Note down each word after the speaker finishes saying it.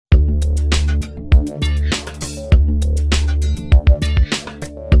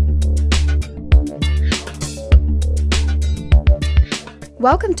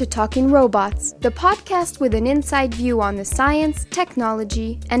Welcome to Talking Robots, the podcast with an inside view on the science,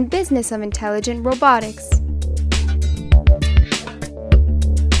 technology, and business of intelligent robotics.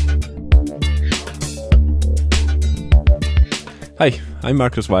 Hi, I'm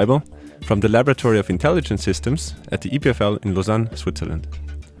Markus Weibel from the Laboratory of Intelligent Systems at the EPFL in Lausanne, Switzerland.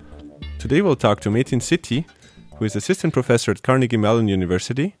 Today we'll talk to Metin Sitti, who is assistant professor at Carnegie Mellon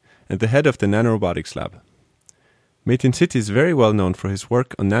University and the head of the Nanorobotics Lab. Metin Sitti is very well known for his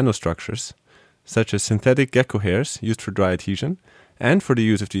work on nanostructures, such as synthetic gecko hairs used for dry adhesion, and for the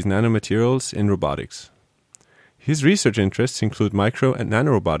use of these nanomaterials in robotics. His research interests include micro and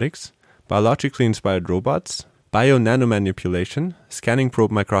nanorobotics, biologically inspired robots, bio-nanomanipulation, scanning probe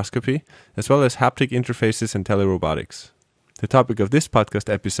microscopy, as well as haptic interfaces and telerobotics. The topic of this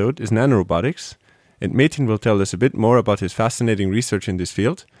podcast episode is nanorobotics, and Metin will tell us a bit more about his fascinating research in this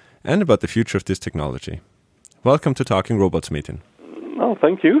field and about the future of this technology. Welcome to Talking Robots, Metin. Oh,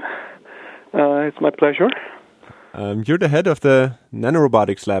 thank you. It's my pleasure. You're the head of the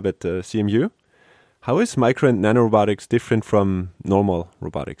Nanorobotics Lab at CMU. How is micro and nanorobotics different from normal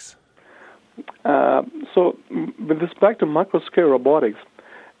robotics? So, with respect to micro-scale robotics,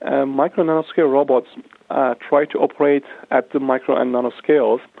 micro and nanoscale robots try to operate at the micro and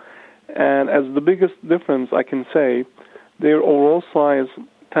nanoscales. And as the biggest difference I can say, their overall size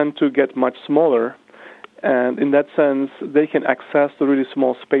tend to get much smaller. And in that sense, they can access the really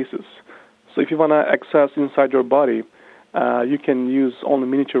small spaces. So if you want to access inside your body, you can use only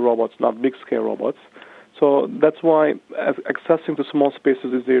miniature robots, not big-scale robots. So that's why accessing to small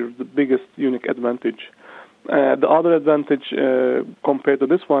spaces is the biggest unique advantage. The other advantage compared to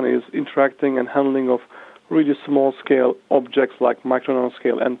this one is interacting and handling of really small-scale objects like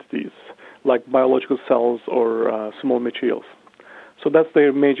micro-nanoscale entities, like biological cells or small materials. So that's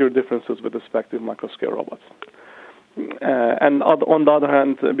their major differences with respect to microscale robots. And on the other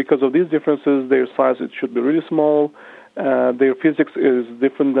hand, because of these differences, their size it should be really small. Their physics is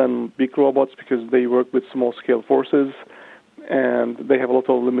different than big robots because they work with small-scale forces, and they have a lot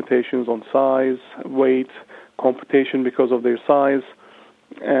of limitations on size, weight, computation because of their size.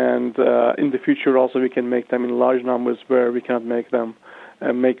 And in the future, also, we can make them in large numbers where we cannot make them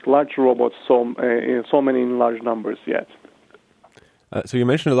make large robots so many in large numbers yet. So you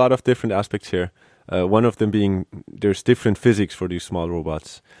mentioned a lot of different aspects here. One of them being there's different physics for these small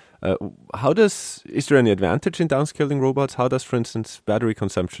robots. Is there any advantage in downscaling robots? How does, for instance, battery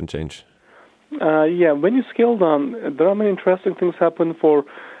consumption change? When you scale down, there are many interesting things happen for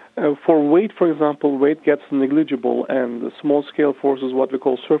weight, for example. Weight gets negligible, and the small-scale forces, what we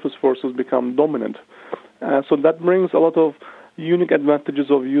call surface forces, become dominant. So that brings a lot of unique advantages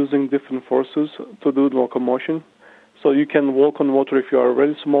of using different forces to do locomotion. So you can walk on water if you are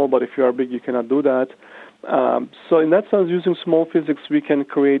very small, but if you are big, you cannot do that. So in that sense, using small physics, we can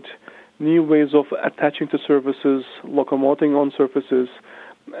create new ways of attaching to surfaces, locomoting on surfaces,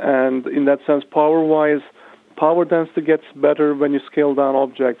 and in that sense, power-wise, power density gets better when you scale down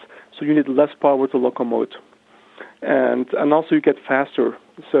objects, so you need less power to locomote. And also you get faster.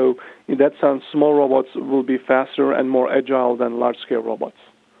 So in that sense, small robots will be faster and more agile than large-scale robots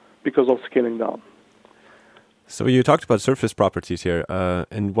because of scaling down. So you talked about surface properties here,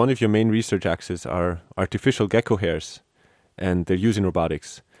 and one of your main research axes are artificial gecko hairs and their use in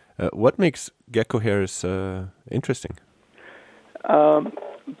robotics. What makes gecko hairs interesting?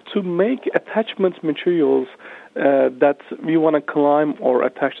 To make attachment materials that we want to climb or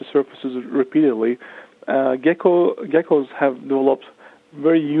attach to surfaces repeatedly, geckos have developed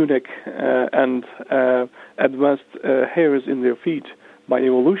very unique and advanced hairs in their feet by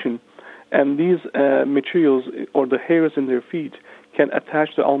evolution. And these materials, or the hairs in their feet, can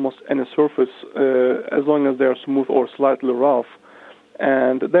attach to almost any surface as long as they are smooth or slightly rough.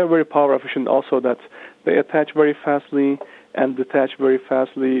 And they're very power efficient also, that they attach very fastly and detach very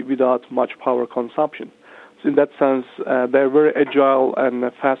fastly without much power consumption. So in that sense, they're very agile and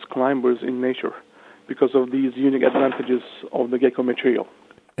fast climbers in nature because of these unique advantages of the gecko material.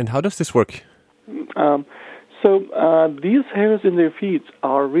 And how does this work? So these hairs in their feet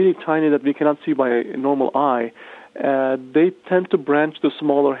are really tiny that we cannot see by a normal eye. They tend to branch to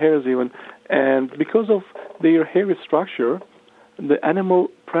smaller hairs even, and because of their hairy structure, the animal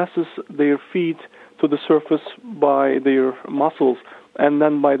presses their feet to the surface by their muscles, and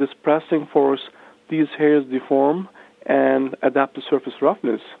then by this pressing force, these hairs deform and adapt to surface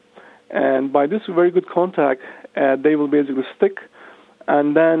roughness. And by this very good contact, they will basically stick,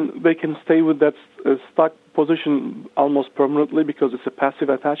 and then they can stay with that stuck position almost permanently because it's a passive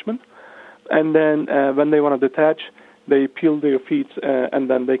attachment. And then when they want to detach, they peel their feet, and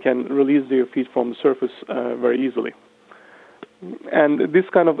then they can release their feet from the surface very easily. And this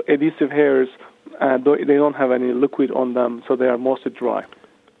kind of adhesive hairs, they don't have any liquid on them, so they are mostly dry.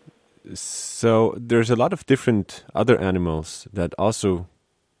 So there's a lot of different other animals that also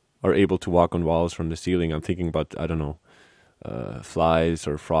are able to walk on walls from the ceiling. I'm thinking about, I don't know, flies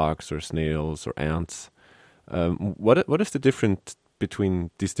or frogs or snails or ants. What is the difference between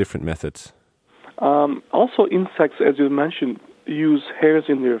these different methods? Also, insects, as you mentioned, use hairs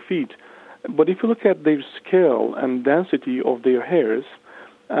in their feet. But if you look at their scale and density of their hairs,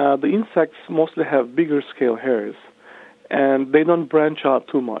 the insects mostly have bigger scale hairs, and they don't branch out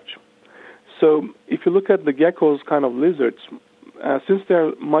too much. So if you look at the geckos, kind of lizards, since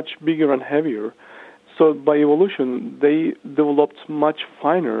they're much bigger and heavier, so by evolution, they developed much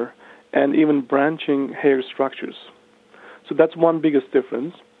finer and even branching hair structures. So that's one biggest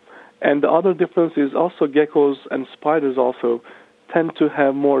difference. And the other difference is also geckos and spiders also tend to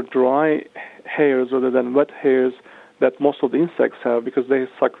have more dry hairs rather than wet hairs that most of the insects have, because they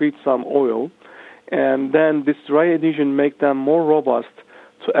secrete some oil. And then this dry adhesion make them more robust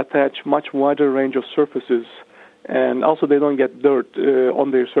to attach much wider range of surfaces. And also they don't get dirt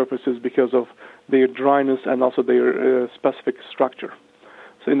on their surfaces because of their dryness and also their specific structure.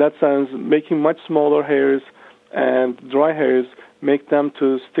 So in that sense, making much smaller hairs and dry hairs make them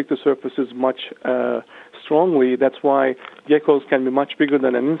to stick to surfaces much strongly. That's why geckos can be much bigger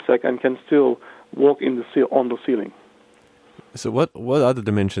than an insect and can still walk on the ceiling. So what are the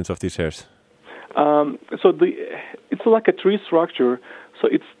dimensions of these hairs? It's like a tree structure. So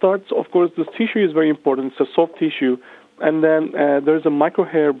it starts, of course, the tissue is very important. It's a soft tissue. And then there's a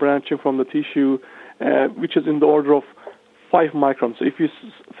microhair branching from the tissue, which is in the order of 5 microns. So if you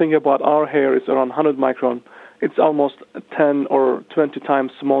think about our hair, it's around 100 micron. It's almost 10 or 20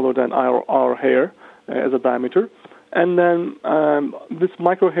 times smaller than our hair as a diameter. And then this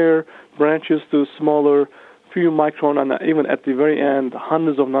microhair branches to smaller few micron, and even at the very end,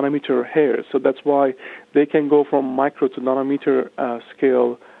 hundreds of nanometer hairs. So that's why they can go from micro to nanometer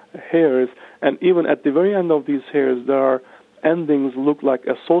scale hairs. And even at the very end of these hairs, their endings look like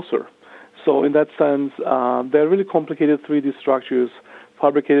a saucer. So in that sense, they're really complicated 3D structures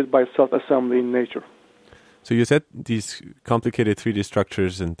fabricated by self-assembly in nature. So you said these complicated 3D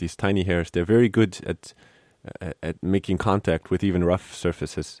structures and these tiny hairs, they're very good at making contact with even rough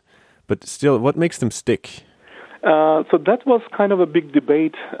surfaces. But still, what makes them stick? So that was kind of a big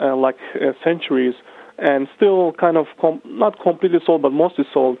debate, centuries, and still kind of not completely solved, but mostly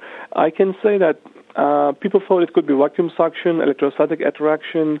solved. I can say that people thought it could be vacuum suction, electrostatic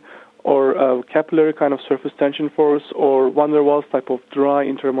attraction, or capillary kind of surface tension force, or van der Waals type of dry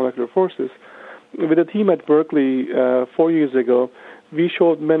intermolecular forces. With a team at Berkeley 4 years ago, we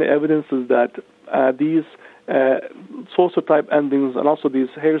showed many evidences that these saucer-type endings and also these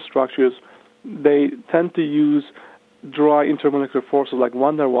hair structures, they tend to use dry intermolecular forces like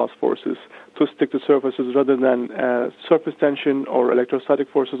van der Waals forces to stick to surfaces rather than surface tension or electrostatic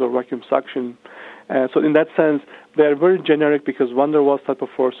forces or vacuum suction. So in that sense, they are very generic because van der Waals type of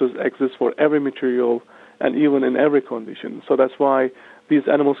forces exist for every material and even in every condition. So that's why these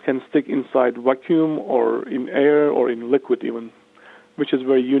animals can stick inside vacuum or in air or in liquid even, which is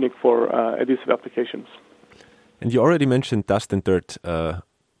very unique for adhesive applications. And you already mentioned dust and dirt.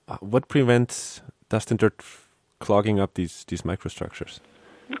 What prevents dust and dirt clogging up these microstructures?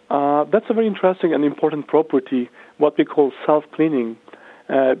 That's a very interesting and important property, what we call self-cleaning.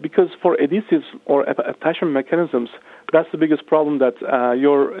 Because for adhesives or attachment mechanisms, that's the biggest problem, that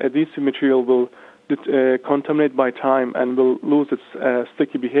your adhesive material will contaminate by time and will lose its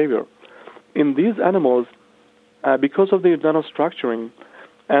sticky behavior. In these animals, because of their nanostructuring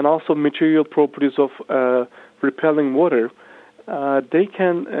and also material properties of repelling water, they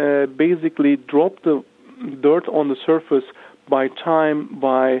can basically drop the dirt on the surface by time.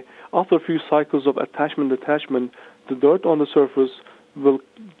 After a few cycles of attachment, the dirt on the surface will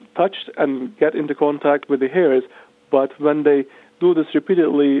touch and get into contact with the hairs, but when they do this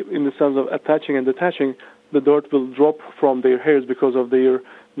repeatedly in the sense of attaching and detaching, the dirt will drop from their hairs because of their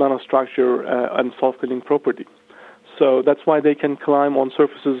nanostructure and self-cleaning property. So that's why they can climb on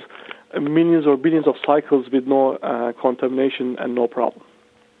surfaces millions or billions of cycles with no contamination and no problem.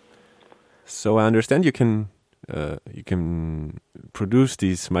 So I understand you can produce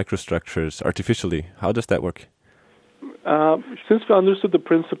these microstructures artificially. How does that work? Since we understood the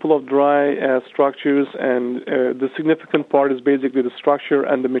principle of dry structures, and the significant part is basically the structure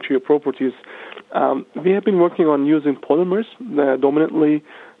and the material properties, we have been working on using polymers dominantly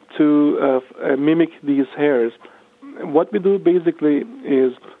to mimic these hairs. What we do basically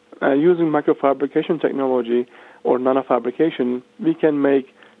is using microfabrication technology or nanofabrication, we can make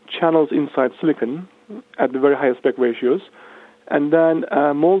channels inside silicon at the very high aspect ratios, and then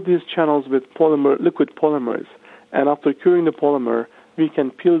mold these channels with liquid polymers. And after curing the polymer, we can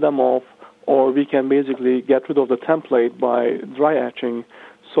peel them off, or we can basically get rid of the template by dry etching,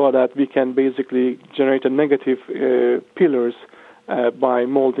 so that we can basically generate a negative pillars by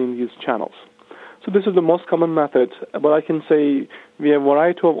molding these channels. So this is the most common method, but I can say we have a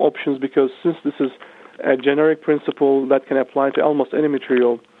variety of options, because since this is a generic principle that can apply to almost any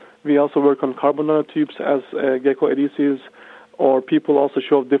material, we also work on carbon nanotubes as gecko adhesives, or people also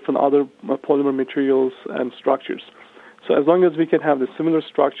show different other polymer materials and structures. So as long as we can have the similar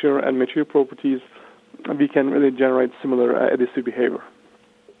structure and material properties, we can really generate similar adhesive behavior.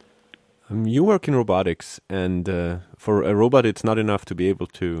 You work in robotics, and for a robot, it's not enough to be able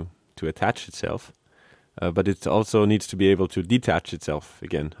to attach itself, but it also needs to be able to detach itself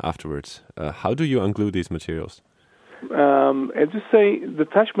again afterwards. How do you unglue these materials? As you say,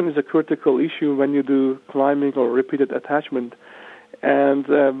 detachment is a critical issue when you do climbing or repeated attachment. And,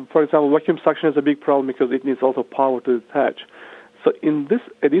 for example, vacuum suction is a big problem because it needs also power to detach. So in this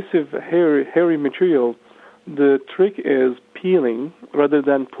adhesive, hairy material, the trick is peeling rather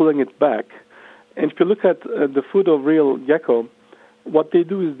than pulling it back. And if you look at the foot of real gecko, what they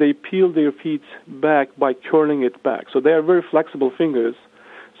do is they peel their feet back by curling it back. So they are very flexible fingers,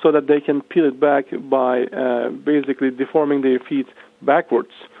 so that they can peel it back by basically deforming their feet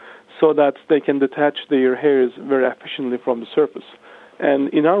backwards, so that they can detach their hairs very efficiently from the surface.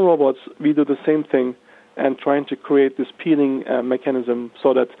 And in our robots, we do the same thing and trying to create this peeling mechanism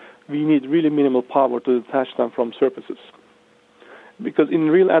so that we need really minimal power to detach them from surfaces. Because in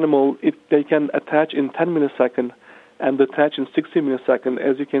real animal, they can attach in 10 milliseconds and detach in 60 milliseconds.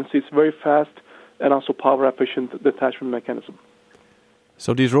 As you can see, it's very fast and also power-efficient detachment mechanism.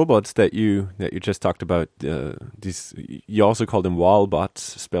 So these robots that you just talked about, these you also call them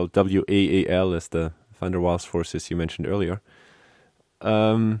WAL-bots, spelled WAAL, as the van der Waals forces you mentioned earlier.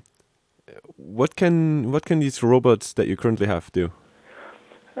 What can these robots that you currently have do?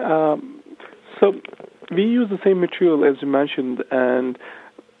 So we use the same material as you mentioned, and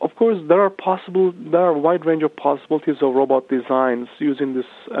of course there are a wide range of possibilities of robot designs using this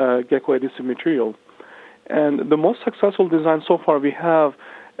gecko adhesive material. And the most successful design so far we have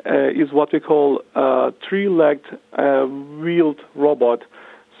is what we call a three-legged wheeled robot.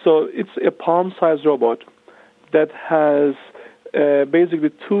 So it's a palm-sized robot that has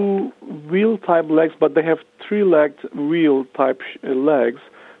basically two wheel-type legs, but they have three-legged wheel-type legs,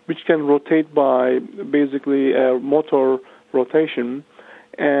 which can rotate by basically a motor rotation.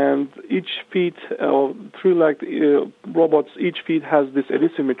 And each feet, three-legged robots, each feet has this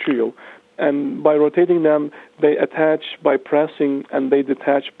adhesive material. And by rotating them, they attach by pressing and they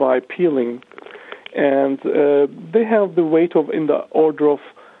detach by peeling. And they have the weight of in the order of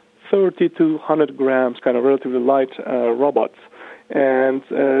 30 to 100 grams, kind of relatively light robots. And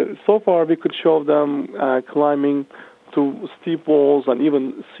so far we could show them climbing to steep walls and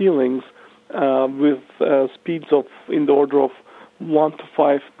even ceilings with speeds of in the order of 1 to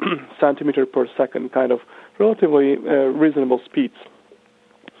 5 centimeters per second, kind of relatively reasonable speeds.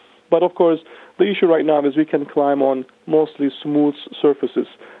 But of course, the issue right now is we can climb on mostly smooth surfaces,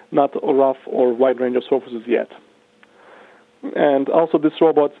 not rough or wide range of surfaces yet. And also this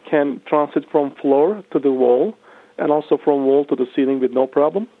robot can transit from floor to the wall and also from wall to the ceiling with no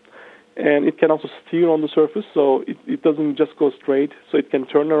problem. And it can also steer on the surface, so it doesn't just go straight. So it can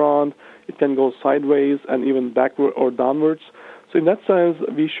turn around, it can go sideways and even backward or downwards. So in that sense,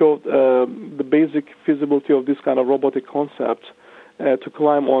 we showed the basic feasibility of this kind of robotic concept to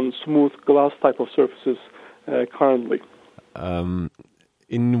climb on smooth glass type of surfaces currently.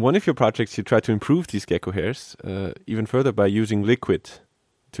 In one of your projects, you try to improve these gecko hairs even further by using liquid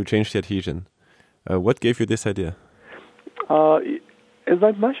to change the adhesion. What gave you this idea? As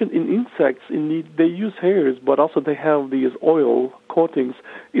I mentioned, in insects, they use hairs, but also they have these oil coatings.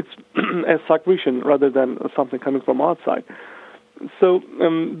 It's a secretion rather than something coming from outside. So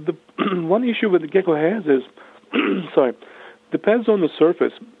the one issue with the gecko hairs is, depends on the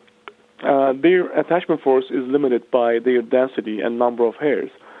surface. Their attachment force is limited by their density and number of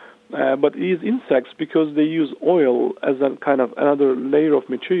hairs. But these insects, because they use oil as a kind of another layer of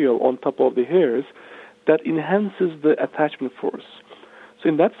material on top of the hairs, that enhances the attachment force. So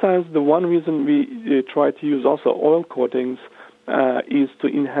in that sense, the one reason we try to use also oil coatings is to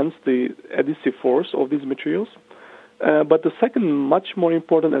enhance the adhesive force of these materials. But the second, much more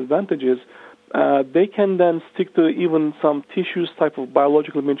important advantage is they can then stick to even some tissues type of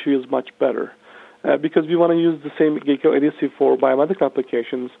biological materials much better. Because we want to use the same gecko adhesive for biomedical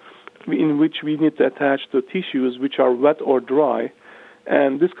applications in which we need to attach to tissues which are wet or dry.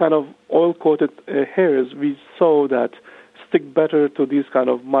 And this kind of oil-coated hairs, we saw that stick better to these kind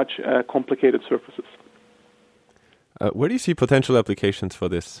of much complicated surfaces. Where do you see potential applications for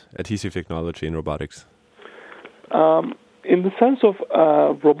this adhesive technology in robotics? In the sense of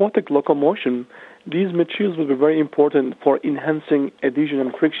robotic locomotion, these materials will be very important for enhancing adhesion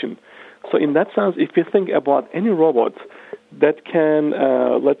and friction. So in that sense, if you think about any robot that can,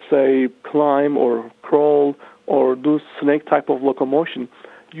 let's say, climb or crawl or do snake type of locomotion,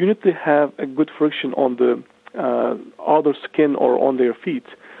 you need to have a good friction on the outer skin or on their feet.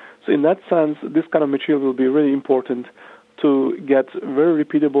 So in that sense, this kind of material will be really important to get very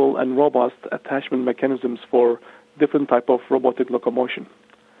repeatable and robust attachment mechanisms for different type of robotic locomotion.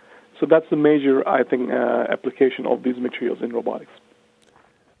 So that's the major, I think, application of these materials in robotics.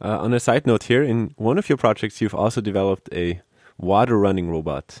 On a side note here, in one of your projects, you've also developed a water-running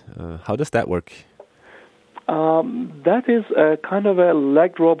robot. How does that work? That is a kind of a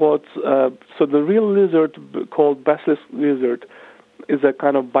legged robot. So the real lizard called basilisk lizard is a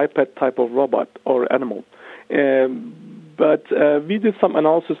kind of biped type of robot or animal. But we did some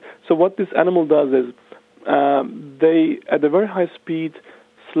analysis. So what this animal does is they, at a very high speed,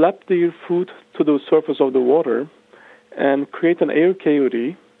 slap their foot to the surface of the water and create an air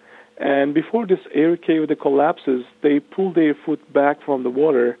cavity. And before this air cavity collapses, they pull their foot back from the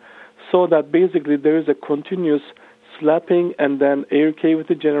water so that basically there is a continuous slapping and then air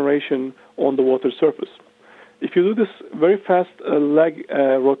cavity generation on the water surface. If you do this very fast leg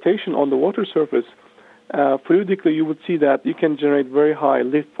rotation on the water surface, periodically you would see that you can generate very high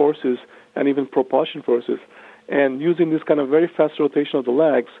lift forces and even propulsion forces. And using this kind of very fast rotation of the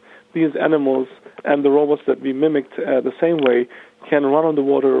legs, these animals and the robots that we mimicked the same way can run on the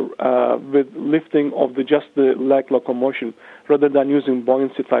water with lifting of just the leg locomotion rather than using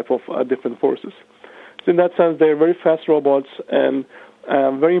buoyancy type of different forces. So in that sense, they're very fast robots, and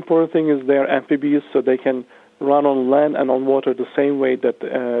very important thing is they're amphibious, so they can run on land and on water the same way that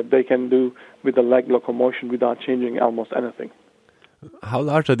they can do with the leg locomotion without changing almost anything. How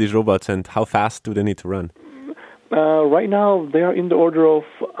large are these robots and how fast do they need to run? Right now, they are in the order of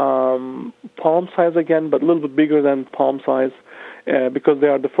palm size again, but a little bit bigger than palm size because they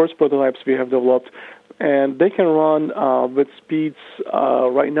are the first prototypes we have developed. And they can run with speeds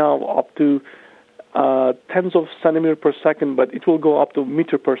right now up to tens of centimeters per second, but it will go up to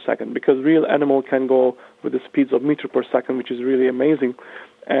meter per second because real animal can go with the speeds of meter per second, which is really amazing.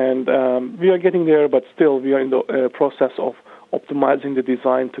 And we are getting there, but still we are in the process of optimizing the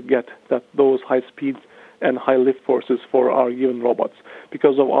design to get those high speeds and high lift forces for our given robots.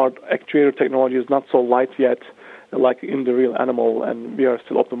 Because of our actuator technology is not so light yet, like in the real animal, and we are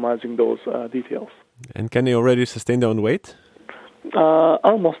still optimizing those details. And can they already sustain their own weight?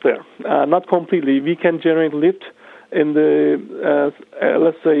 Almost there. Not completely. We can generate lift in the,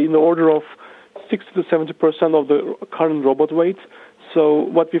 let's say, in the order of 60 to 70% of the current robot weight. So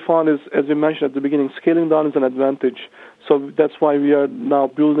what we found is, as you mentioned at the beginning, scaling down is an advantage. So that's why we are now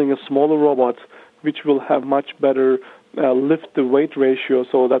building a smaller robot which will have much better lift-to-weight ratio.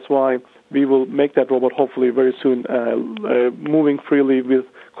 So that's why we will make that robot hopefully very soon moving freely with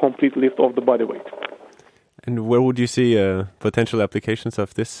complete lift of the body weight. And where would you see potential applications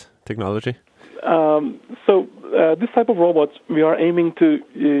of this technology? So this type of robots, we are aiming to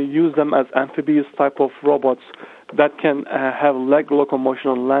use them as amphibious type of robots that can have leg locomotion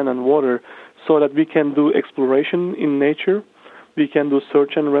on land and water so that we can do exploration in nature. We can do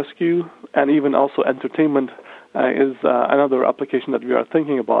search and rescue, and even also entertainment is another application that we are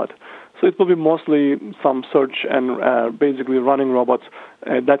thinking about. So it will be mostly some search and basically running robots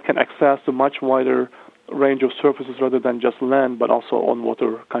that can access a much wider range of surfaces rather than just land, but also on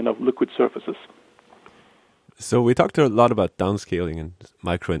water kind of liquid surfaces. So we talked a lot about downscaling and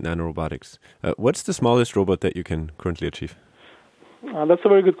micro and nanorobotics. What's the smallest robot that you can currently achieve? That's a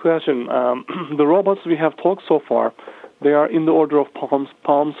very good question. The robots we have talked so far, they are in the order of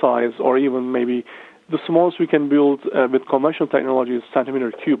palm size, or even maybe the smallest we can build with conventional technology is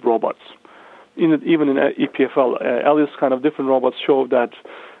centimeter cube robots. Even in EPFL, Alice kind of different robots show that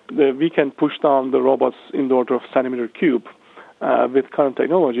we can push down the robots in the order of centimeter cube with current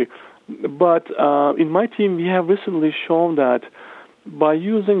technology. But in my team, we have recently shown that by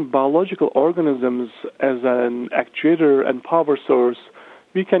using biological organisms as an actuator and power source,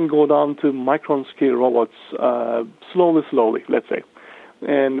 we can go down to micron-scale robots slowly, let's say.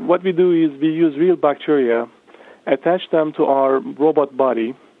 And what we do is we use real bacteria, attach them to our robot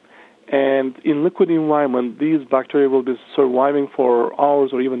body, and in liquid environment, these bacteria will be surviving for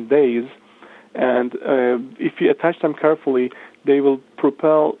hours or even days. And if you attach them carefully, they will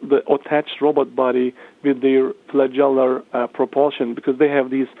propel the attached robot body with their flagellar propulsion because they have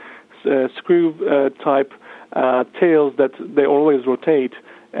these screw-type tails that they always rotate,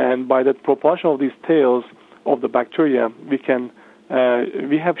 and by the propulsion of these tails of the bacteria,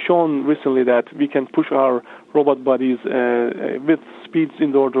 we have shown recently that we can push our robot bodies with speeds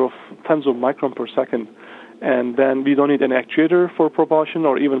in the order of tens of microns per second, and then we don't need an actuator for propulsion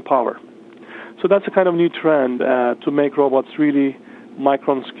or even power. So that's a kind of new trend to make robots really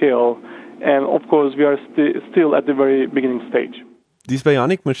micron scale, and of course we are still at the very beginning stage. These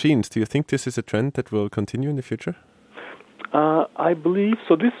bionic machines, do you think this is a trend that will continue in the future? I believe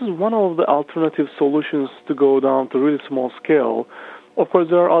so. This is one of the alternative solutions to go down to really small scale. Of course,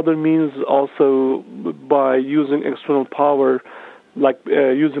 there are other means also by using external power, like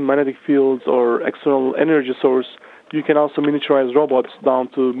using magnetic fields or external energy source. You can also miniaturize robots down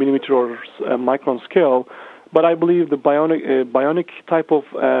to millimeter or micron scale. But I believe the bionic type of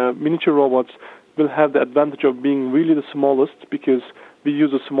miniature robots will have the advantage of being really the smallest, because we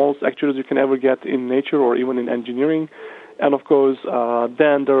use the smallest actuators you can ever get in nature or even in engineering. And of course,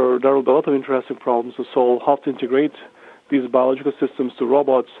 then there will be a lot of interesting problems to solve, how to integrate these biological systems to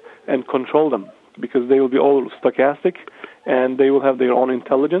robots and control them, because they will be all stochastic and they will have their own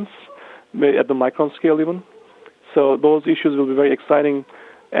intelligence at the micron scale even. So those issues will be very exciting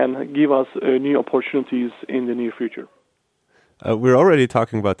and give us new opportunities in the near future. We're already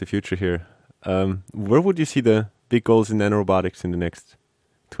talking about the future here. Where would you see the big goals in nanorobotics in the next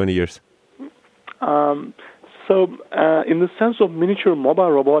 20 years? So in the sense of miniature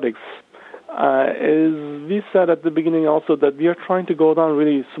mobile robotics, as we said at the beginning also, that we are trying to go down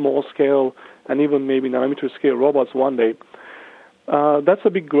really small scale and even maybe nanometer scale robots one day. That's a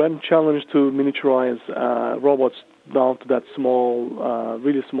big grand challenge to miniaturize robots down to that small,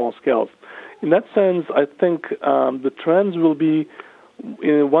 really small scale. In that sense, I think the trends will be,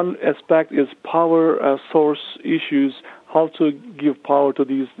 in one aspect is power source issues, how to give power to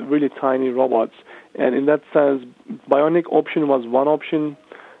these really tiny robots. And in that sense, bionic option was one option,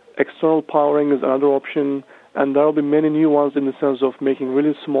 external powering is another option, and there will be many new ones in the sense of making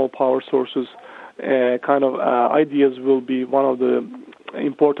really small power sources. Ideas will be one of the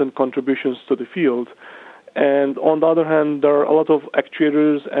important contributions to the field. And on the other hand, there are a lot of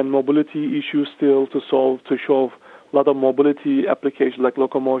actuators and mobility issues still to solve, to show a lot of mobility applications like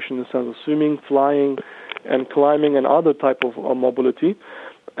locomotion in the sense of swimming, flying, and climbing and other type of mobility.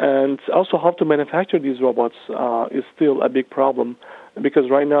 And also how to manufacture these robots is still a big problem, because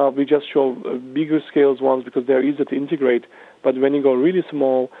right now we just show bigger scales ones because they're easy to integrate. But when you go really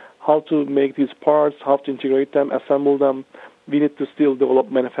small, how to make these parts, how to integrate them, assemble them, we need to still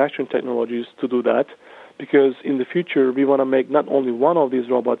develop manufacturing technologies to do that, because in the future we want to make not only one of these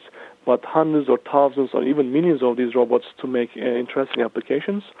robots, but hundreds or thousands or even millions of these robots to make interesting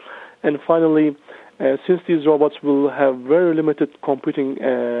applications. And finally, since these robots will have very limited computing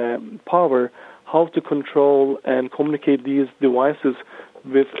power, how to control and communicate these devices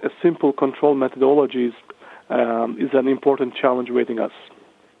with a simple control methodologies is an important challenge waiting us.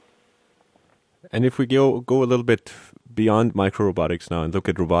 And if we go a little bit beyond micro-robotics now and look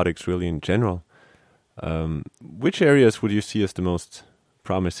at robotics really in general, which areas would you see as the most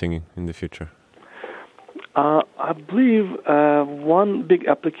promising in the future? I believe one big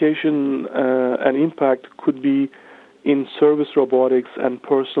application and impact could be in service robotics and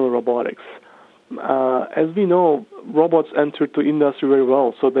personal robotics. As we know, robots entered the industry very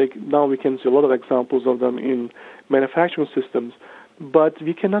well, so now we can see a lot of examples of them in manufacturing systems, but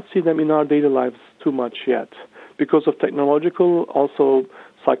we cannot see them in our daily lives too much yet because of technological, also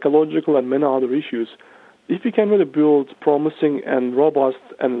psychological, and many other issues. If we can really build promising and robust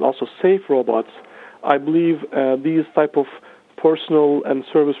and also safe robots, I believe these type of personal and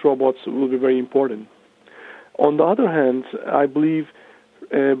service robots will be very important. On the other hand, I believe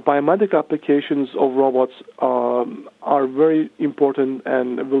biomedical applications of robots are very important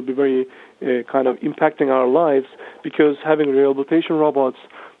and will be very kind of impacting our lives, because having rehabilitation robots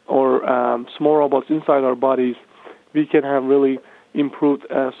or small robots inside our bodies, we can have really improved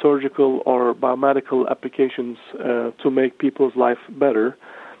surgical or biomedical applications to make people's life better.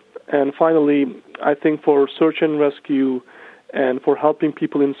 And finally, I think for search and rescue and for helping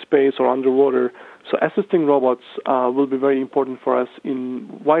people in space or underwater, so assisting robots will be very important for us in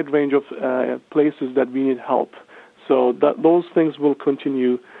a wide range of places that we need help. So those things will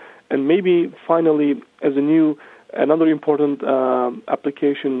continue. And maybe finally, as another important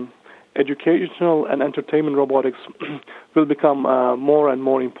application, educational and entertainment robotics will become more and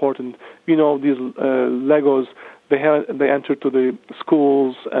more important. You know, these Legos, they enter to the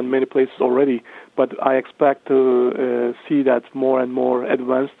schools and many places already, but I expect to see that more and more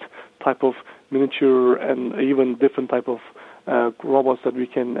advanced type of miniature and even different type of robots that we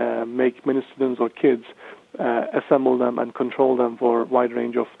can make many students or kids assemble them and control them for a wide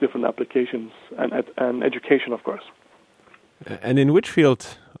range of different applications and education, of course. And in which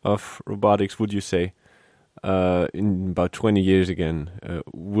field of robotics would you say, in about 20 years again,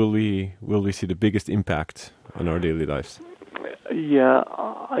 will we see the biggest impact on our daily lives? Yeah,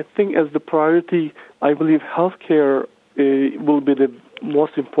 I think as the priority, I believe healthcare will be the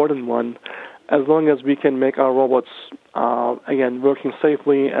most important one, as long as we can make our robots, again, working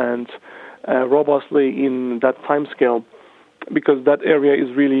safely and robustly in that time scale, because that area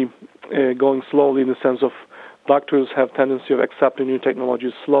is really going slowly in the sense of doctors have tendency of accepting new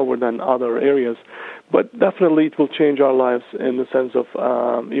technologies slower than other areas. But definitely it will change our lives in the sense of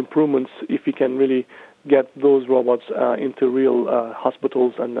improvements if we can really get those robots into real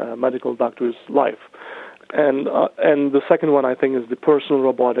hospitals and medical doctors' life. And the second one, I think, is the personal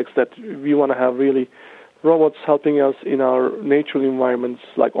robotics, that we want to have really robots helping us in our natural environments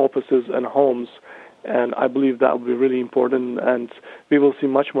like offices and homes. And I believe that will be really important, and we will see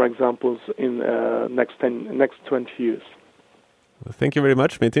much more examples in next 20 years. Well, thank you very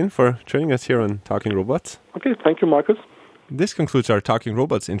much, Metin, for joining us here on Talking Robots. Okay, thank you, Marcus. This concludes our Talking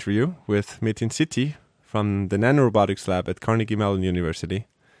Robots interview with Metin Sitti from the Nanorobotics Lab at Carnegie Mellon University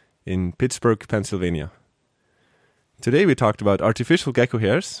in Pittsburgh, Pennsylvania. Today we talked about artificial gecko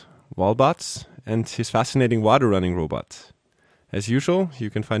hairs, Wallbots, and his fascinating water-running robot. As usual, you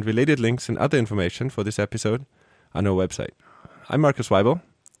can find related links and other information for this episode on our website. I'm Marcus Weibel.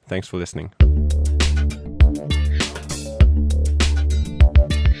 Thanks for listening.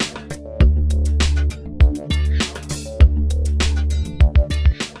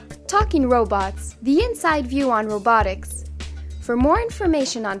 Talking Robots, the inside view on robotics. For more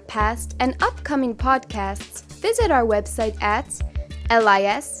information on past and upcoming podcasts, visit our website at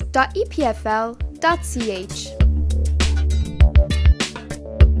lis.epfl.ch.